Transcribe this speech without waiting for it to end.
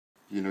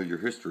You know, your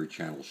History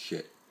Channel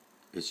shit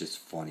is just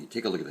funny.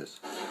 Take a look at this.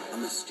 A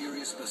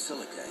mysterious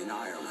basilica in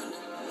Ireland.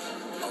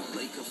 A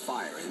lake of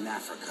fire in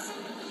Africa.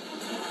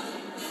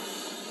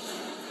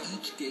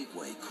 Each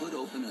gateway could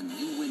open a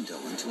new window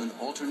into an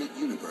alternate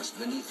universe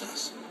beneath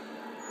us.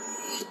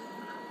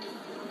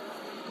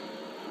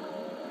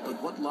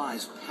 But what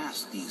lies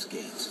past these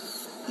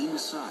gates,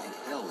 inside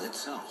hell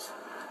itself?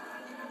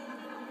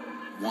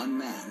 One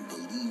man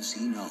believes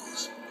he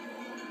knows.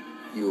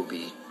 You will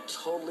be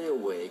totally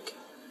awake,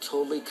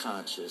 totally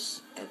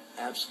conscious, and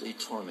absolutely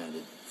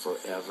tormented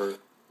forever.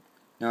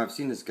 Now, I've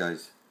seen this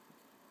guy's,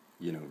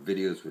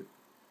 videos with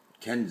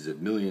tens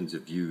of millions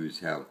of views,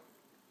 how,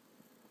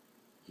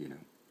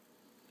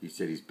 he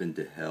said he's been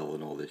to hell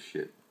and all this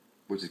shit.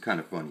 Which is kind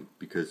of funny,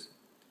 because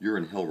you're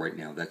in hell right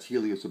now. That's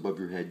Helios above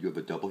your head. You have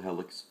a double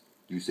helix.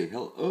 You say,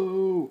 hell,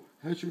 oh,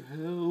 how's your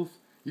health?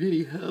 You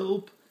need any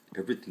help?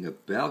 Everything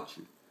about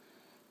you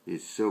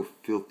is so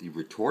filthy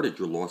retarded,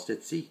 you're lost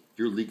at sea.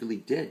 You're legally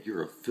dead.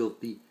 You're a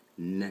filthy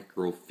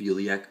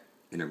necrophiliac,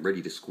 and I'm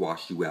ready to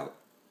squash you out.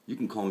 You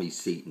can call me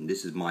Satan.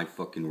 This is my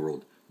fucking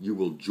world. You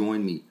will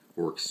join me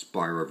or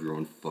expire of your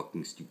own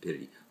fucking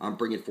stupidity. I'm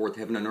bringing forth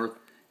heaven and earth,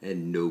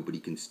 and nobody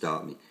can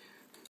stop me.